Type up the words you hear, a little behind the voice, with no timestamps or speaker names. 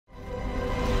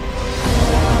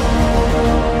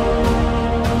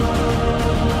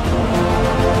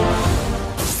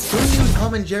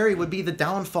Tom and Jerry would be the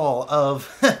downfall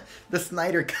of the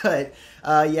Snyder Cut.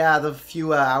 Yeah, the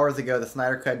few hours ago, the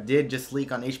Snyder Cut did just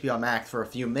leak on HBO Max for a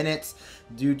few minutes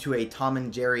due to a Tom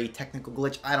and Jerry technical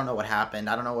glitch. I don't know what happened.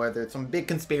 I don't know whether it's some big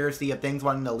conspiracy of things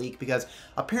wanting to leak, because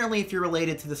apparently if you're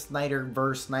related to the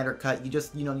Snyderverse, Snyder Cut, you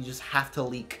just have to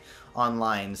leak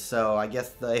online. So I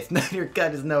guess the Snyder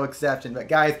Cut is no exception. But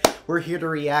guys, we're here to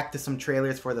react to some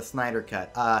trailers for the Snyder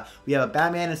Cut. We have a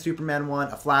Batman and Superman one,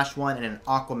 a Flash one, and an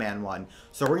Aquaman one.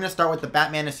 So we're going to start with the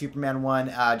Batman and Superman one,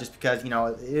 just because, you know,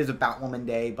 it is a Batwoman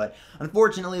day, but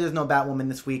unfortunately there's no Batwoman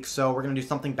this week, so we're going to do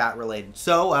something Bat-related.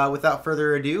 So, without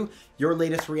further ado, your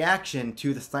latest reaction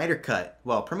to the Snyder Cut,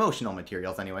 well, promotional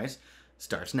materials anyways,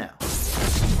 starts now.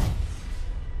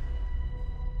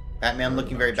 Batman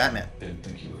looking very Batman. Didn't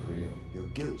think you were real. Your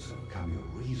guilt's gonna become your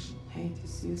reason. Hate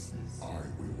is useless. I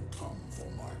will come for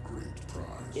my great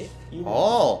prize. If you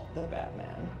Oh, the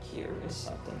Batman, here is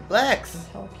something Lex. that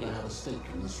can help I you. have a stake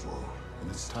in this world,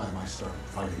 and it's time I started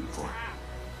fighting for it.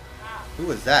 Who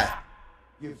was that?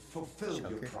 You've fulfilled your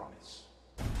Joker. promise.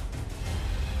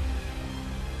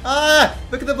 Ah,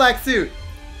 look at the black suit.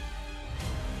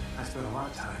 I spent a lot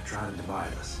of time trying to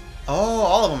divide us. Oh,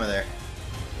 all of them are there.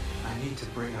 I need to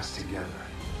bring us together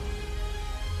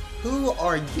Who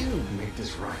are you? and make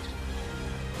this right.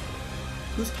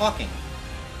 Who's talking?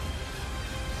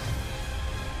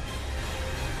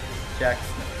 Jack.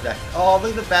 Oh,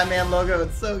 look at the Batman logo.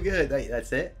 It's so good.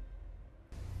 That's it.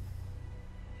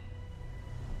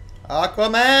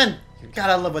 Aquaman. God,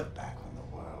 I love what Back on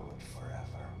the world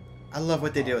forever. I love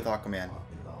what they did with Aquaman.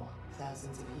 Below.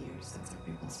 Thousands of years since our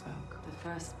people spoke. The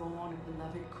firstborn of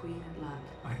beloved Queen and Land.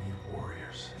 I need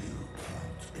warriors. You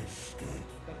can't escape.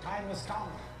 The time has come.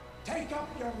 Take up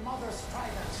your mother's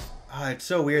trident. Oh, it's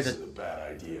so weird This that is a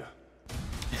bad idea.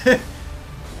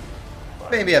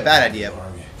 maybe a bad idea,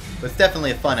 but it's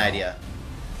definitely a fun idea.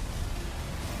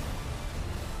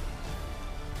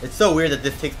 It's so weird that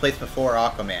this takes place before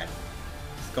Aquaman.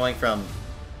 It's going from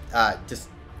just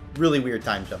really weird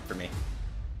time jump for me.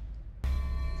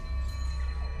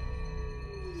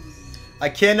 I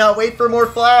cannot wait for more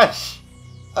Flash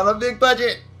on a big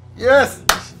budget. Yes.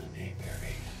 Listen to me,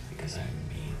 Barry, because I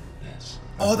mean this.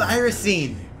 Oh, the iris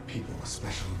scene. People with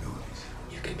special abilities.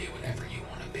 You can be whatever you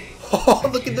want to be. Oh,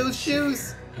 look at those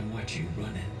shoes. And watch you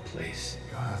run in place.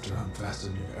 You'll have to run faster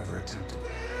than you've ever attempted.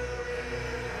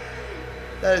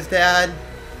 That is Dad.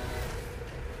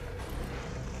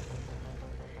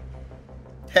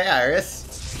 Hey,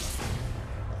 Iris.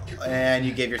 And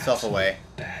you gave yourself away.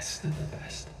 Best of the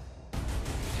best.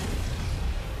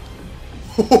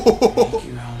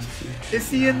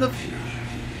 Is he in the...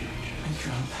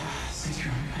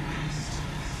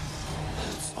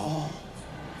 It's all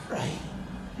right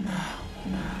now.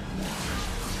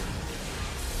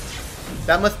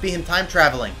 That must be him time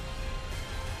traveling.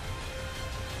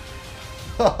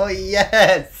 Oh,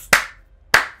 yes!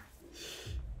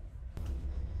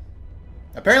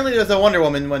 Apparently there's a Wonder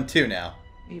Woman one too now.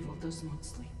 Evil does not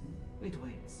sleep. It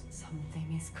waits.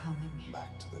 Something is coming.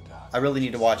 Back to the dark. I really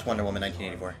need to watch Wonder Woman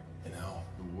 1984. You know,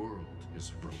 the world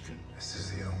is broken. This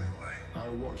is the only way. I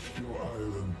watched your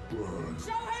island burn.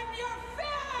 Show him your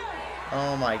fear!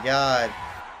 Oh my god.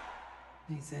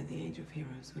 They said the age of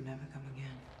heroes would never come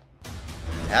again.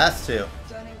 It has to.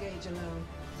 Don't engage alone.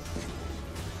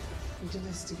 We do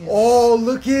this together. Oh,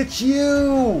 look at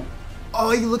you!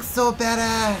 Oh, you look so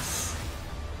badass!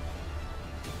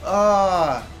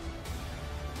 Ah.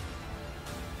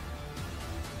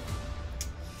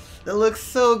 That looks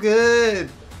so good!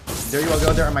 There you all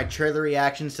go. There are my trailer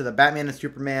reactions to the Batman and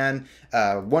Superman,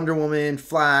 Wonder Woman,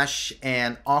 Flash,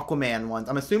 and Aquaman ones.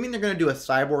 I'm assuming they're going to do a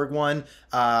Cyborg one.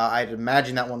 I'd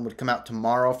imagine that one would come out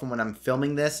tomorrow from when I'm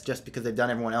filming this, just because they've done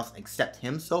everyone else except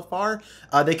him so far.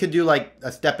 They could do like a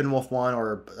Steppenwolf one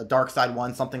or a Darkseid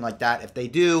one, something like that. If they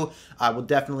do, I will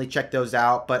definitely check those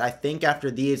out. But I think after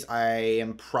these, I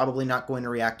am probably not going to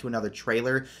react to another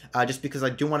trailer, just because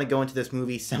I do want to go into this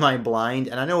movie semi-blind.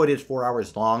 And I know it is 4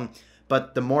 hours long.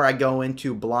 But the more I go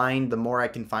into blind, the more I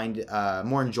can find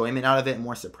more enjoyment out of it and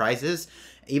more surprises.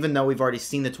 Even though we've already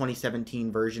seen the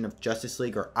 2017 version of Justice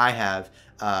League, or I have,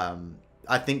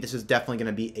 I think this is definitely going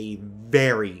to be a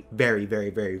very, very, very,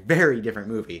 very, very different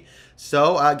movie.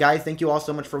 So, guys, thank you all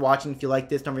so much for watching. If you like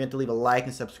this, don't forget to leave a like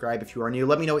and subscribe if you are new.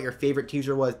 Let me know what your favorite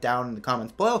teaser was down in the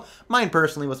comments below. Mine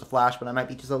personally was The Flash, but I might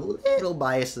be just a little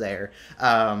biased there.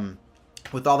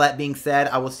 With all that being said,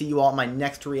 I will see you all in my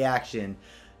next reaction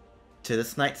to the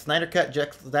Snyder Cut,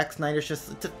 Zack Snyder's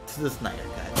just to the Snyder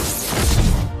Cut.